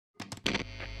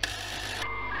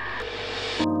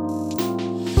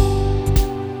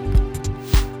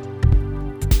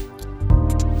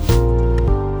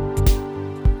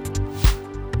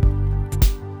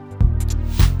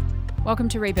Welcome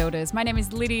to Rebuilders. My name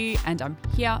is Liddy and I'm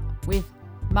here with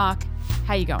Mark.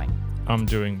 How are you going? I'm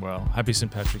doing well. Happy St.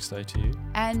 Patrick's Day to you.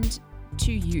 And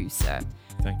to you, sir.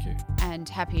 Thank you. And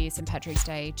happy St. Patrick's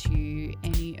Day to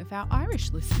any of our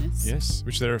Irish listeners. Yes,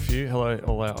 which there are a few. Hello,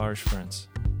 all our Irish friends.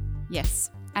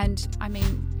 Yes. And I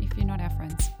mean, if you're not our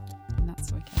friends, then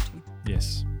that's okay too.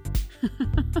 Yes.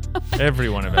 Every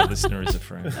one of our listeners is a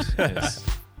friend. Yes.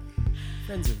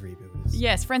 Friends of Rebuilders.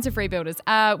 Yes, friends of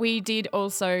Rebuilders. We did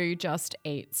also just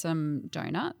eat some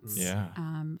donuts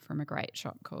from a great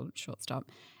shop called Shortstop.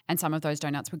 And some of those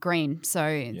donuts were green.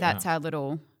 So that's our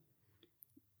little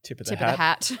tip of the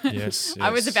hat. Yes. I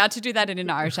was about to do that in an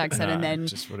Irish accent and then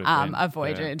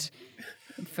avoided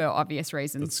for obvious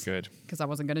reasons. That's good. Because I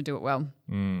wasn't going to do it well.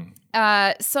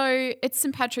 So it's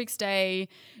St. Patrick's Day.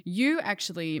 You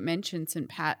actually mentioned St.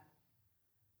 Pat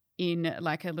in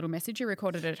like a little message you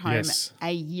recorded at home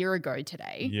a year ago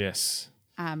today. Yes.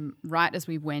 Right as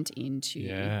we went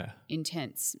into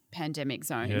intense pandemic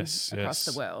zone across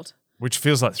the world. Which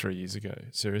feels like 3 years ago,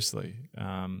 seriously.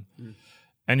 And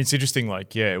it's interesting,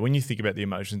 when you think about the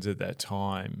emotions at that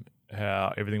time,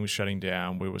 how everything was shutting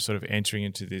down, we were sort of entering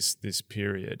into this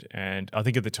period. And I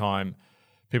think at the time,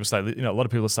 people started, a lot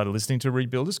of people started listening to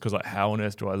Rebuilders because how on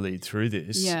earth do I lead through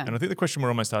this? Yeah. And I think the question we're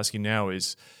almost asking now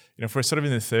is, if we're sort of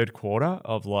in the third quarter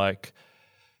of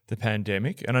the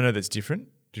pandemic, and I know that's different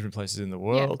places in the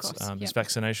world, there's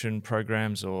vaccination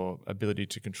programs or ability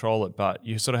to control it, but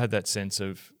you sort of had that sense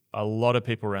of a lot of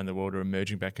people around the world are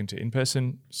emerging back into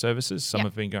in-person services. Some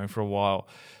have been going for a while.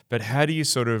 But how do you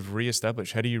sort of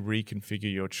reestablish, how do you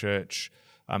reconfigure your church?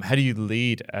 How do you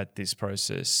lead at this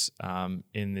process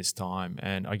in this time?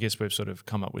 And I guess we've sort of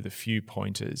come up with a few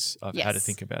pointers of how to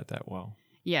think about that well.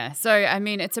 Yeah. So, I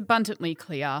mean, it's abundantly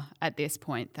clear at this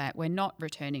point that we're not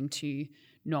returning to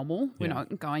normal. We're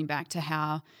not going back to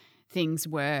how things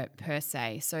were per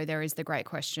se. So there is the great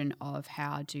question of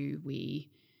how do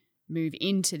we move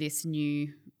into this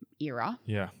new era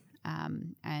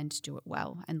and do it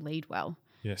well and lead well.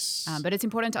 Yes. But it's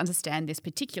important to understand this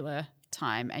particular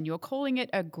time, and you're calling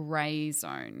it a grey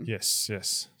zone. Yes,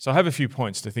 yes. So I have a few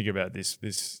points to think about this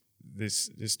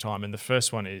time, and the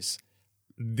first one is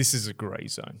this is a grey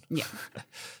zone. Yeah.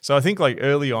 So I think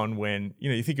early on when,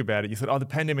 you think about it, you thought, the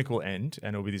pandemic will end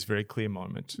and it'll be this very clear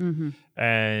moment. Mm-hmm.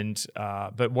 And,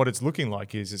 but what it's looking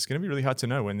like is it's going to be really hard to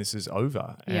know when this is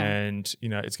over. Yeah. And,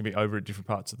 it's going to be over at different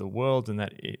parts of the world and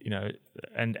that,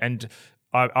 and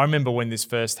I remember when this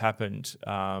first happened,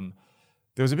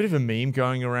 there was a bit of a meme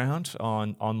going around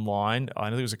online. I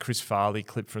know there was a Chris Farley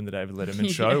clip from the David Letterman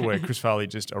show where Chris Farley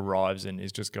just arrives and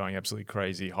is just going absolutely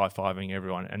crazy, high-fiving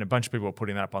everyone. And a bunch of people are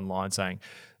putting that up online saying,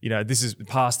 this is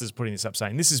pastors putting this up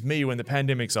saying, this is me when the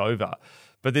pandemic's over.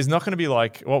 But there's not going to be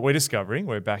what we're discovering.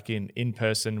 We're back in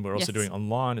person. We're also doing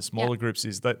online and smaller groups.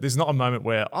 Is that there's not a moment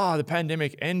where, the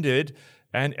pandemic ended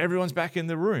and everyone's back in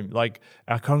the room.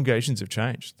 Our congregations have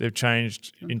changed. They've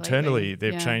changed internally.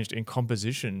 They've changed in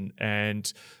composition.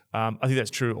 And I think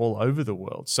that's true all over the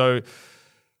world. So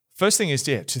first thing is,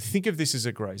 to think of this as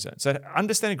a grey zone. So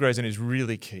understanding grey zone is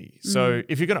really key. So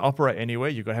if you're going to operate anywhere,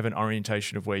 you've got to have an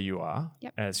orientation of where you are.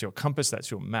 Yep. That's your compass, that's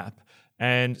your map.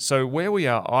 And so where we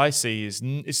are, I see, is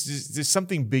there's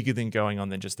something bigger than going on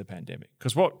than just the pandemic.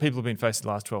 Because what people have been facing the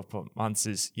last 12 months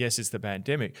is, yes, it's the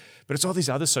pandemic, but it's all these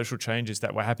other social changes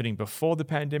that were happening before the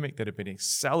pandemic that have been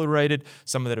accelerated,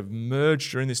 some that have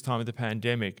merged during this time of the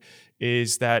pandemic,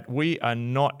 is that we are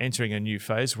not entering a new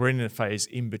phase. We're in a phase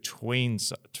in between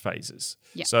phases.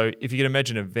 Yep. So if you can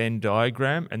imagine a Venn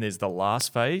diagram, and there's the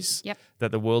last phase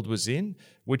that the world was in,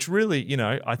 which really,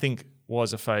 I think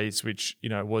was a phase which,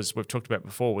 we've talked about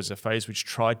before, was a phase which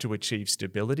tried to achieve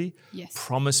stability,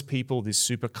 promise people this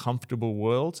super comfortable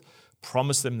world,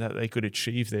 promise them that they could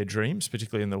achieve their dreams,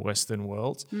 particularly in the Western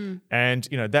world. And,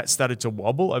 that started to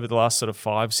wobble over the last sort of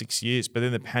 5-6 years. But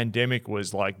then the pandemic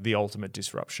was the ultimate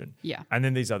disruption. Yeah. And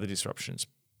then these other disruptions,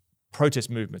 protest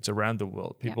movements around the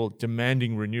world, people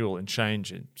demanding renewal and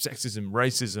change, and sexism,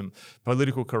 racism,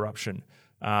 political corruption.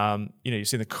 You've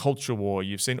seen the culture war,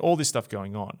 you've seen all this stuff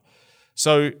going on.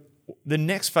 So the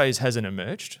next phase hasn't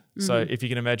emerged. Mm-hmm. So if you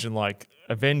can imagine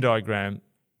a Venn diagram,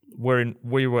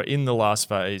 we were in the last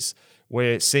phase.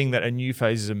 We're seeing that a new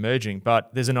phase is emerging,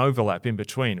 but there's an overlap in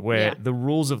between where the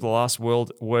rules of the last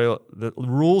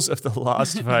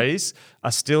phase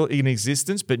are still in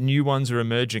existence, but new ones are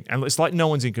emerging. And it's no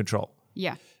one's in control.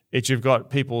 Yeah. You've got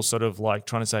people sort of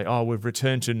trying to say, we've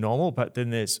returned to normal, but then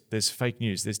there's fake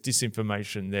news, there's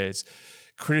disinformation, there's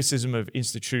criticism of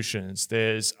institutions.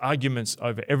 There's arguments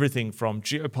over everything from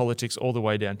geopolitics all the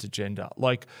way down to gender.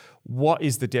 Like, what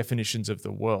is the definitions of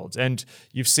the world? And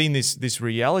you've seen this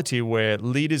reality where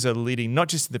leaders are leading not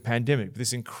just the pandemic, but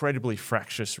this incredibly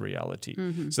fractious reality.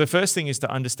 So the first thing is to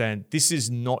understand this is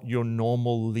not your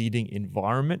normal leading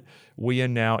environment. We are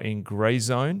now in grey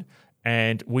zone,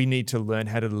 and we need to learn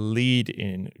how to lead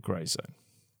in grey zone.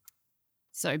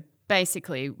 So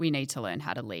basically, we need to learn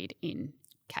how to lead in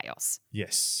chaos.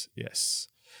 Yes.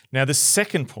 Now, the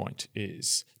second point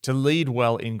is to lead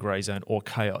well in grey zone or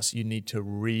chaos, you need to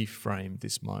reframe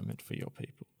this moment for your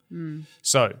people.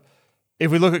 So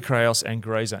if we look at chaos and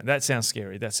grey zone, that sounds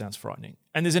scary, that sounds frightening.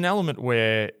 And there's an element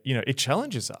where, it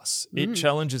challenges us. It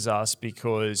challenges us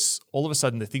because all of a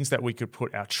sudden the things that we could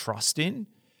put our trust in,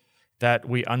 that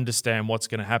we understand what's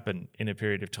going to happen in a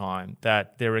period of time,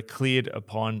 that there are cleared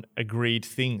upon agreed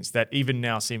things that even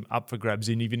now seem up for grabs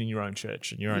even in your own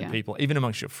church and your own people, even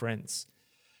amongst your friends.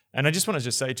 And I just want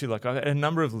to say too, like, I've had a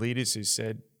number of leaders who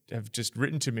have just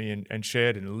written to me and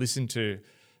shared and listened to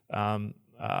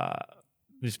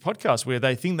this podcast where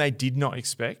they think they did not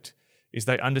expect is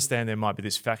they understand there might be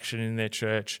this faction in their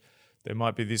church. There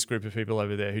might be this group of people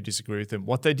over there who disagree with them.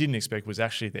 What they didn't expect was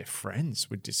actually their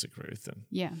friends would disagree with them.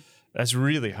 Yeah. That's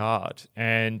really hard.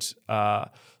 And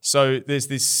so there's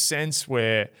this sense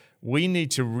where we need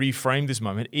to reframe this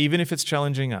moment, even if it's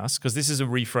challenging us, because this is a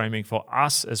reframing for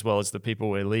us as well as the people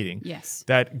we're leading. Yes.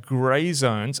 That grey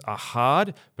zones are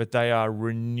hard, but they are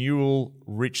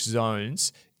renewal-rich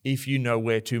zones if you know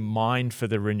where to mine for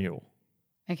the renewal.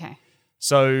 Okay.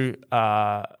 So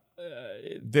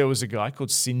there was a guy called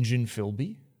St. John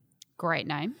Philby. Great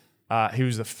name. He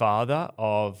was the father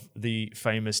of the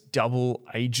famous double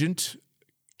agent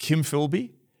Kim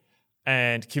Philby.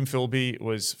 And Kim Philby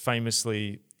was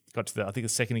famously got to the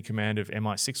second in command of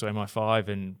MI6 or MI5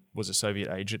 and was a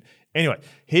Soviet agent. Anyway,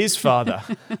 his father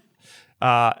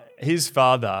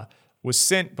was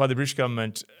sent by the British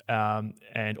government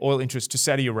and oil interests to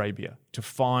Saudi Arabia to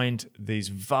find these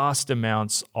vast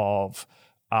amounts of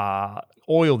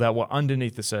oil that were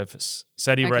underneath the surface.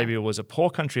 Saudi Arabia was a poor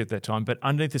country at that time, but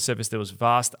underneath the surface there was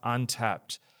vast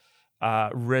untapped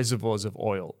reservoirs of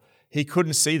oil. He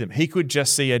couldn't see them. He could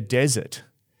just see a desert.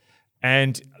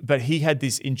 But he had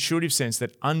this intuitive sense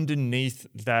that underneath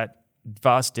that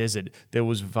vast desert, there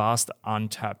was vast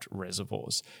untapped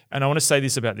reservoirs. And I want to say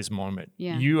this about this moment.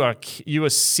 Yeah. You are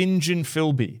St. John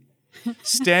Philby,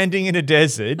 standing in a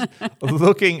desert,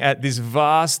 looking at this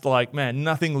vast,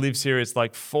 nothing lives here. It's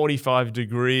like 45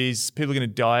 degrees. People are going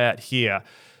to die out here.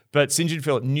 But St. John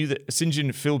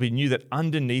Philby knew that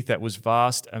underneath that was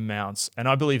vast amounts. And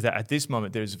I believe that at this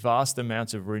moment, there's vast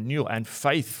amounts of renewal and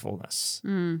faithfulness.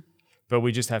 But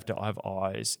we just have to have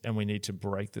eyes and we need to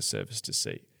break the surface to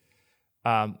see.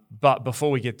 But before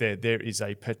we get there, there is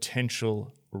a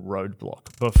potential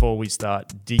roadblock before we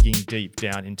start digging deep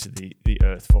down into the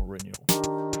earth for renewal.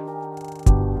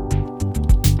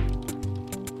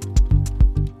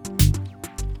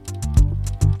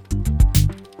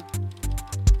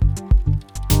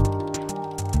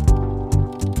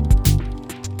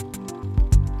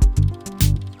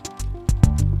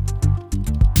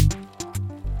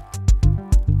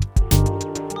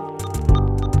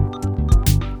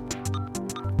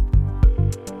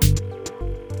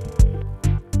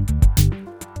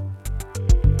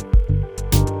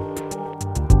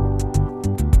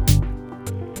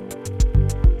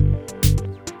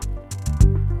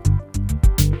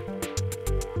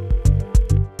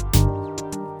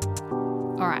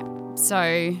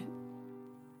 So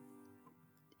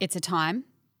it's a time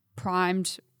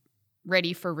primed,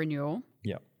 ready for renewal.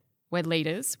 Yeah. We're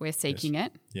leaders. We're seeking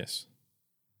it. Yes.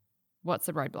 What's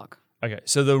the roadblock? Okay.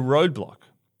 So the roadblock,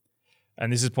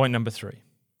 and this is point number 3,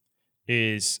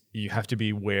 is you have to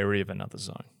be wary of another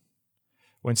zone.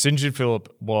 When St. John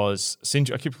Philby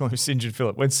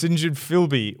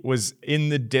was in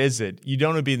the desert, you don't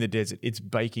want to be in the desert. It's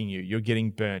baking you. You're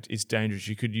getting burnt. It's dangerous.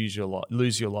 You could lose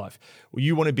your life. Well,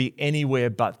 you want to be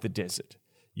anywhere but the desert.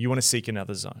 You want to seek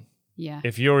another zone. Yeah.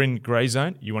 If you're in grey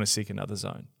zone, you want to seek another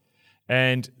zone.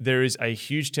 And there is a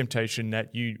huge temptation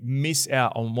that you miss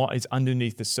out on what is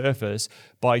underneath the surface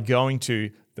by going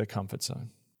to the comfort zone.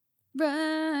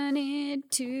 Run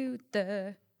into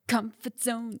the comfort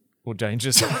zone. Or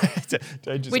danger zone.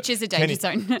 Which is a danger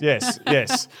zone.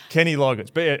 Yes. Kenny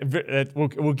Loggins. But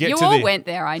we'll get you to all went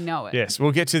there, I know it. Yes,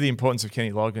 we'll get to the importance of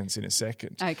Kenny Loggins in a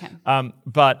second. Okay.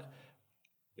 But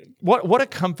what a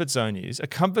comfort zone is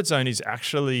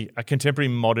actually a contemporary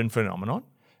modern phenomenon.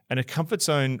 And a comfort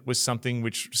zone was something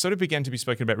which sort of began to be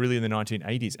spoken about really in the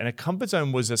 1980s. And a comfort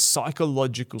zone was a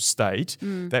psychological state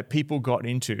that people got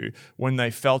into when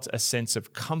they felt a sense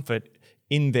of comfort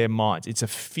in their minds. It's a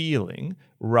feeling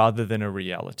rather than a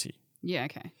reality. Yeah,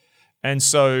 okay. And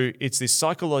so it's this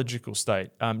psychological state.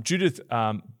 Judith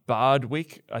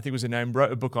Bardwick, I think was her name,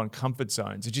 wrote a book on comfort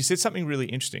zones. And she said something really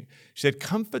interesting. She said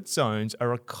comfort zones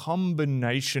are a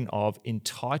combination of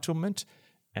entitlement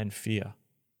and fear.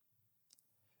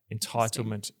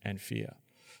 Entitlement and fear.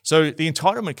 So the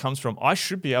entitlement comes from I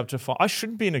shouldn't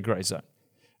be in a grey zone.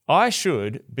 I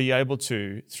should be able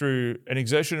to, through an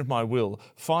exertion of my will,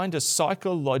 find a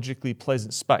psychologically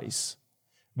pleasant space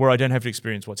where I don't have to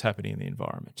experience what's happening in the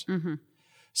environment. Mm-hmm.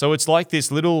 So it's like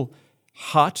this little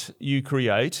hut you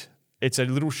create. It's a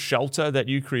little shelter that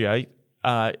you create.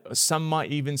 Some might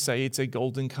even say it's a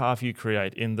golden calf you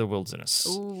create in the wilderness.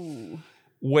 Ooh.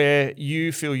 Where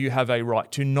you feel you have a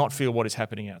right to not feel what is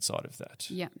happening outside of that.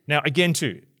 Yeah. Now, again,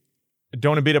 too, I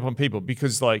don't want to beat up on people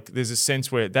because there's a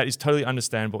sense where that is totally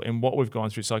understandable in what we've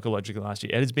gone through psychologically last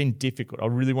year. It has been difficult. I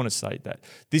really want to say that.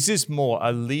 This is more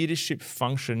a leadership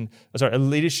a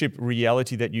leadership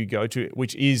reality that you go to,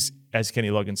 which is, as Kenny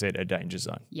Logan said, a danger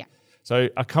zone. Yeah. So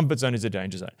a comfort zone is a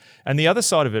danger zone. And the other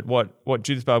side of it, what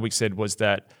Judith Bardwick said was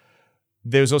that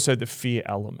there's also the fear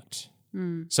element.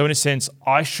 So in a sense,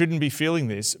 I shouldn't be feeling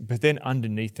this, but then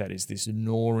underneath that is this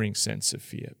gnawing sense of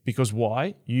fear. Because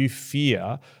why? You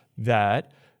fear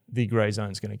that the grey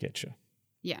zone is going to get you.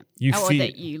 Yeah. Or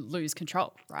that you lose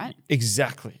control, right?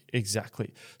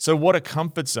 Exactly. So what a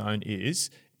comfort zone is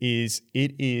it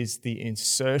is the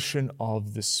insertion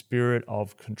of the spirit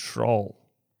of control.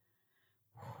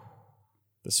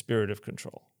 The spirit of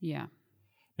control. Yeah.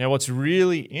 Now, what's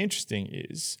really interesting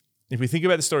is, if we think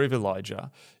about the story of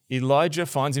Elijah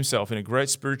finds himself in a great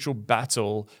spiritual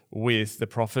battle with the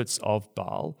prophets of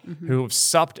Baal, who have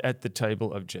supped at the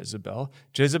table of Jezebel.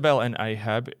 Jezebel and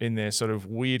Ahab, in their sort of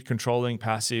weird, controlling,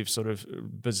 passive, sort of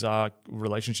bizarre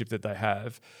relationship that they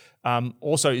have,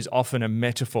 also is often a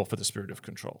metaphor for the spirit of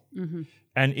control. Mm-hmm.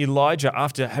 And Elijah,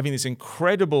 after having this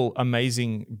incredible,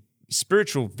 amazing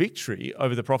spiritual victory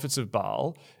over the prophets of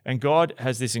Baal, and God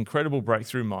has this incredible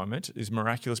breakthrough moment, this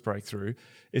miraculous breakthrough,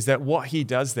 is that what he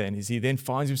does then is he then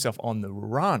finds himself on the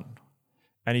run,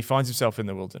 and he finds himself in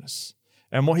the wilderness.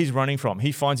 And what he's running from,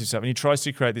 he finds himself, and he tries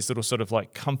to create this little sort of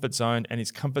like comfort zone, and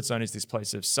his comfort zone is this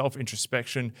place of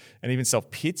self-introspection and even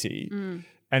self-pity.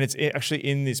 And it's actually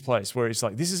in this place where it's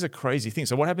like, this is a crazy thing.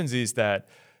 So what happens is that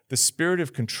the spirit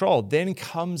of control then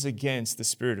comes against the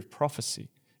spirit of prophecy.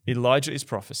 Elijah is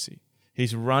prophecy.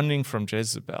 He's running from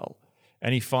Jezebel,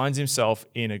 and he finds himself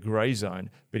in a grey zone,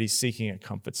 but he's seeking a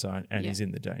comfort zone, and he's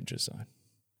in the danger zone.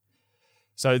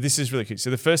 So this is really key.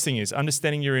 So the first thing is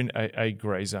understanding you're in a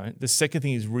grey zone. The second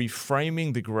thing is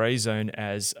reframing the grey zone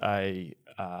as a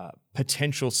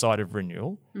potential site of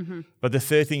renewal. Mm-hmm. But the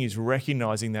third thing is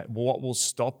recognizing that what will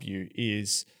stop you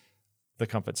is the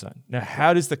comfort zone. Now,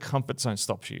 how does the comfort zone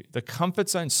stop you? The comfort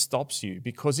zone stops you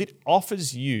because it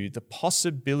offers you the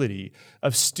possibility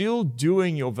of still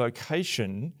doing your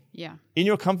vocation in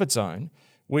your comfort zone,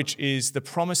 which is the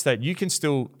promise that you can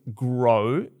still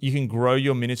grow. You can grow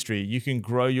your ministry. You can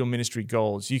grow your ministry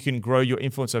goals. You can grow your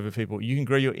influence over people. You can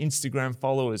grow your Instagram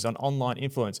followers on online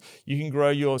influence. You can grow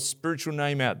your spiritual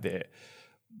name out there,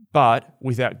 but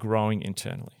without growing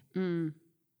internally.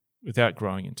 Without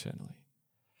growing internally.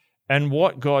 And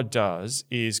what God does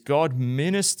is God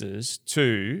ministers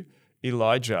to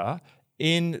Elijah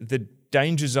in the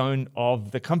danger zone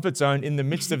of the comfort zone in the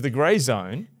midst of the grey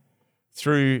zone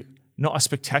through not a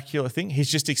spectacular thing.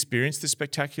 He's just experienced the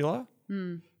spectacular.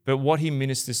 But what he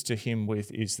ministers to him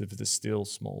with is the still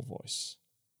small voice.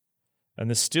 And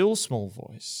the still small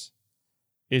voice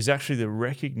is actually the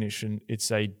recognition. It's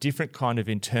a different kind of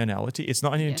internality. It's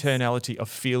not an internality of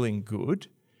feeling good.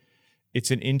 It's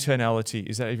an internality.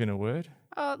 Is that even a word?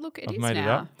 Look, I've is made now. it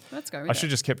up. Let's go with I should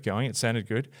have just kept going. It sounded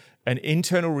good. An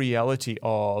internal reality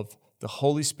of the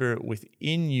Holy Spirit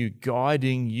within you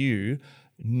guiding you,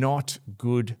 not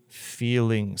good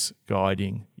feelings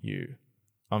guiding you.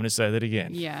 I'm going to say that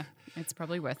again. Yeah, it's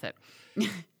probably worth it.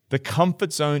 The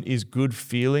comfort zone is good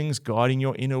feelings guiding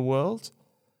your inner world.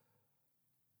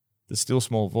 The still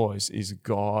small voice is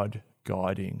God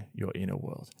guiding your inner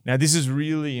world. Now, this is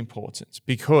really important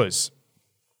because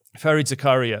Fareed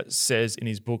Zakaria says in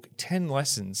his book, 10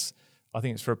 Lessons, I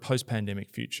think it's for a post-pandemic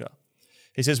future.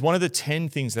 He says one of the 10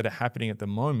 things that are happening at the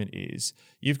moment is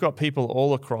you've got people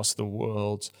all across the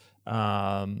world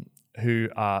who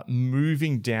are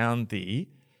moving down the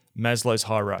Maslow's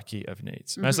hierarchy of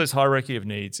needs. Maslow's hierarchy of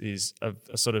needs is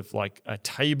a sort of like a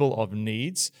table of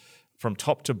needs from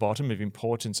top to bottom of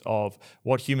importance of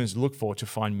what humans look for to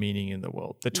find meaning in the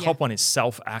world. The top one is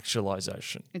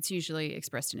self-actualization. It's usually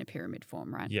expressed in a pyramid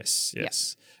form, right? Yes.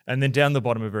 And then down the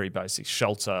bottom are very basic: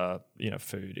 shelter,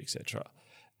 food, etc.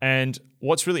 And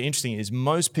what's really interesting is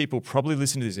most people probably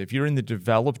listen to this. If you're in the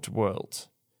developed world,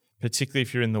 particularly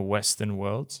if you're in the Western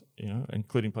world,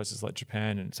 including places like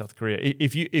Japan and South Korea,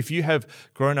 if you have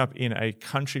grown up in a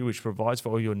country which provides for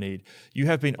all your need, you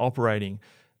have been operating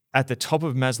at the top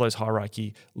of Maslow's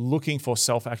hierarchy, looking for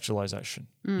self-actualization.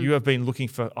 You have been looking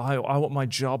for, I want my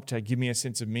job to give me a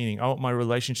sense of meaning. I want my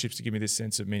relationships to give me this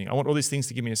sense of meaning. I want all these things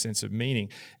to give me a sense of meaning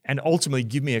and ultimately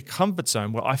give me a comfort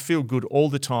zone where I feel good all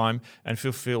the time and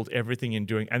fulfilled everything in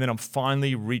doing. And then I'm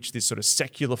finally reached this sort of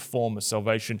secular form of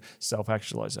salvation,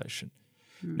 self-actualization.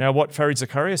 Now, what Fareed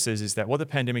Zakaria says is that what the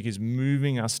pandemic is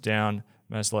moving us down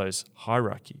Maslow's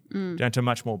hierarchy, down to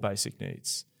much more basic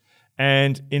needs.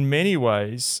 And in many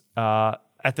ways,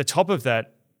 at the top of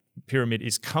that pyramid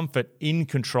is comfort in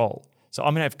control. So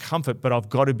I'm going to have comfort, but I've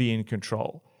got to be in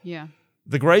control. Yeah.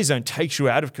 The grey zone takes you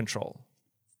out of control.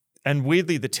 And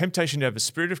weirdly, the temptation to have a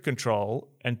spirit of control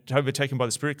and to overtaken by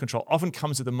the spirit of control often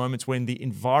comes at the moments when the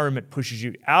environment pushes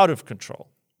you out of control.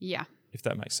 Yeah. If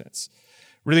that makes sense.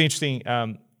 Really interesting.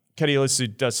 Katie Ellis, who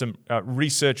does some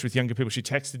research with younger people, she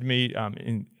texted me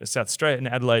in South Australia, in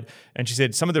Adelaide, and she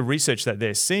said some of the research that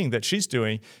they're seeing that she's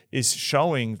doing is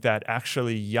showing that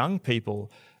actually young people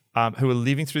who are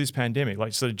living through this pandemic,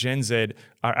 like sort of Gen Z,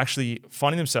 are actually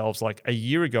finding themselves like a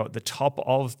year ago at the top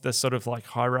of the sort of like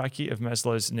hierarchy of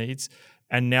Maslow's needs,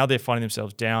 and now they're finding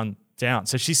themselves down.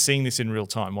 So she's seeing this in real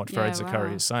time, what Fareed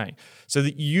Zakaria is saying. So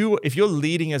that if you're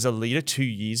leading as a leader 2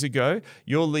 years ago,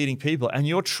 you're leading people and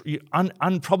you're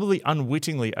probably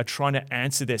unwittingly are trying to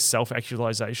answer their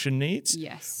self-actualization needs.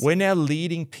 Yes. We're now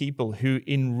leading people who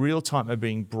in real time are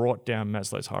being brought down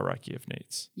Maslow's hierarchy of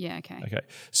needs. Yeah, okay.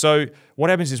 So what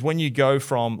happens is when you go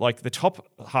from like the top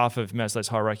half of Maslow's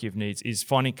hierarchy of needs is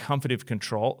finding comfort in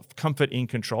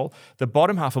control. The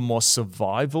bottom half are more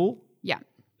survival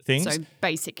things. So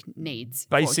basic needs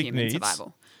for human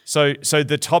survival. So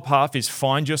the top half is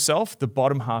find yourself. The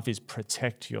bottom half is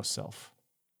protect yourself.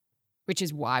 Which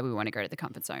is why we want to go to the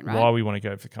comfort zone, right? Why we want to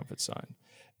go for the comfort zone.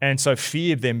 And so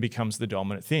fear then becomes the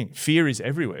dominant thing. Fear is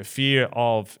everywhere. Fear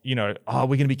of, we're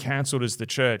going to be cancelled as the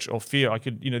church, or fear,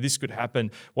 this could happen.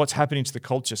 What's happening to the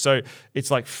culture? So it's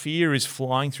like fear is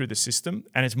flying through the system,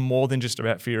 and it's more than just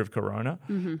about fear of corona.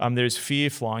 There's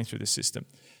fear flying through the system.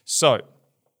 So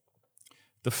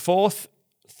the fourth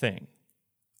thing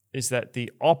is that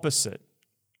the opposite,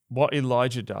 what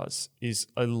Elijah does, is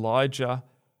Elijah,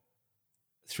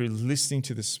 through listening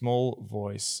to the small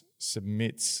voice,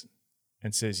 submits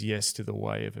and says yes to the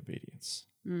way of obedience.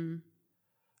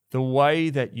 The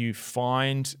way that you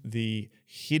find the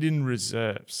hidden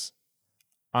reserves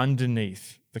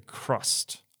underneath the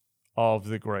crust of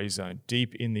the grey zone,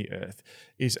 deep in the earth,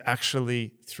 is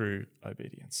actually through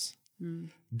obedience.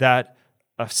 That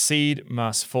a seed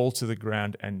must fall to the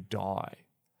ground and die.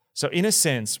 So in a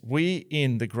sense, we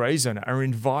in the grey zone are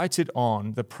invited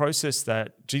on the process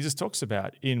that Jesus talks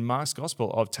about in Mark's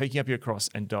gospel of taking up your cross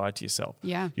and die to yourself.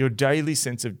 Yeah. Your daily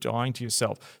sense of dying to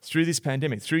yourself through this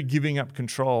pandemic, through giving up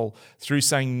control, through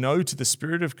saying no to the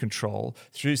spirit of control,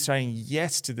 through saying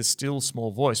yes to the still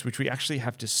small voice, which we actually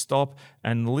have to stop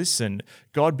and listen.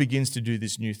 God begins to do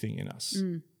this new thing in us.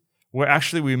 Where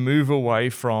we move away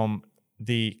from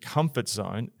the comfort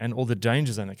zone and all the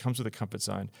danger zone that comes with the comfort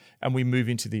zone, and we move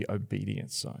into the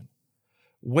obedience zone.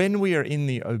 When we are in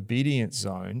the obedience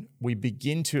zone, we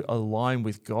begin to align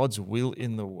with God's will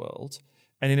in the world.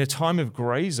 And in a time of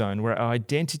grey zone where our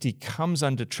identity comes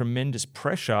under tremendous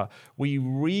pressure, we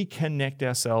reconnect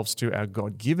ourselves to our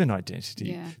God-given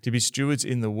identity to be stewards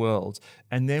in the world.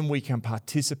 And then we can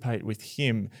participate with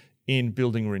Him in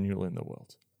building renewal in the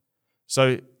world.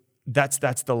 So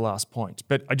that's the last point.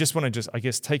 But I just want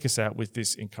to take us out with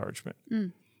this encouragement.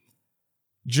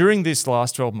 During this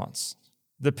last 12 months,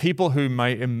 the people who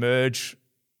may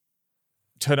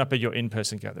turn up at your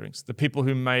in-person gatherings, the people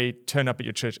who may turn up at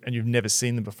your church and you've never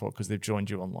seen them before because they've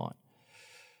joined you online,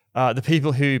 the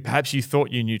people who perhaps you thought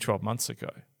you knew 12 months ago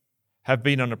have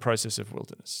been on a process of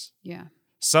wilderness. Yeah.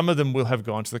 Some of them will have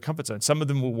gone to the comfort zone. Some of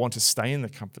them will want to stay in the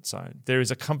comfort zone. There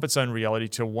is a comfort zone reality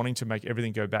to wanting to make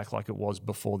everything go back like it was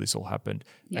before this all happened,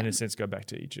 and in a sense go back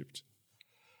to Egypt.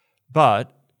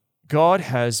 But God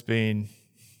has been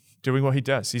doing what He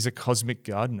does. He's a cosmic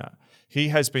gardener. He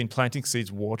has been planting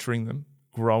seeds, watering them,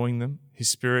 growing them. His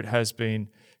Spirit has been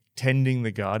tending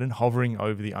the garden, hovering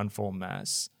over the unformed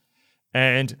mass.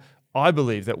 And I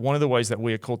believe that one of the ways that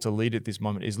we are called to lead at this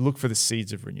moment is look for the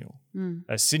seeds of renewal.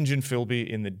 As St. John Philby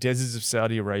in the deserts of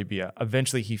Saudi Arabia,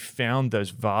 eventually he found those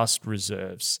vast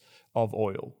reserves of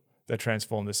oil that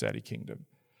transformed the Saudi kingdom.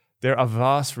 There are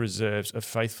vast reserves of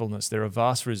faithfulness. There are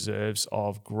vast reserves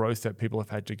of growth that people have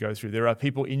had to go through. There are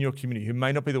people in your community who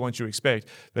may not be the ones you expect,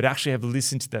 but actually have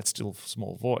listened to that still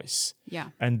small voice. Yeah.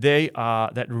 And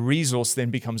that resource then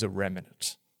becomes a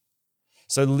remnant.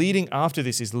 So leading after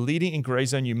this is leading in Grey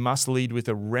Zone. You must lead with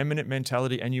a remnant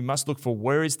mentality, and you must look for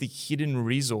where is the hidden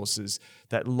resources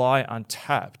that lie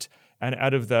untapped. And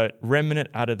out of the remnant,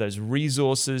 out of those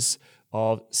resources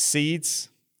of seeds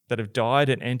that have died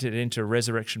and entered into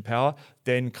resurrection power,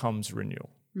 then comes renewal.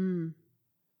 Then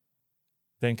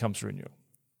comes renewal.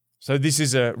 So this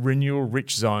is a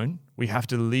renewal-rich zone. We have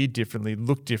to lead differently,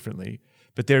 look differently,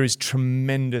 but there is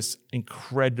tremendous,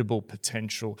 incredible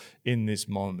potential in this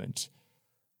moment.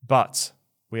 But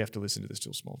we have to listen to the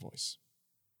still small voice.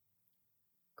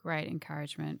 Great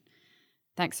encouragement.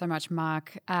 Thanks so much,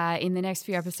 Mark. In the next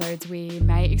few episodes, we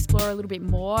may explore a little bit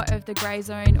more of the Grey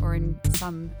Zone, or in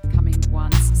some coming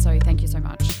ones. So thank you so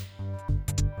much.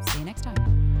 See you next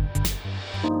time.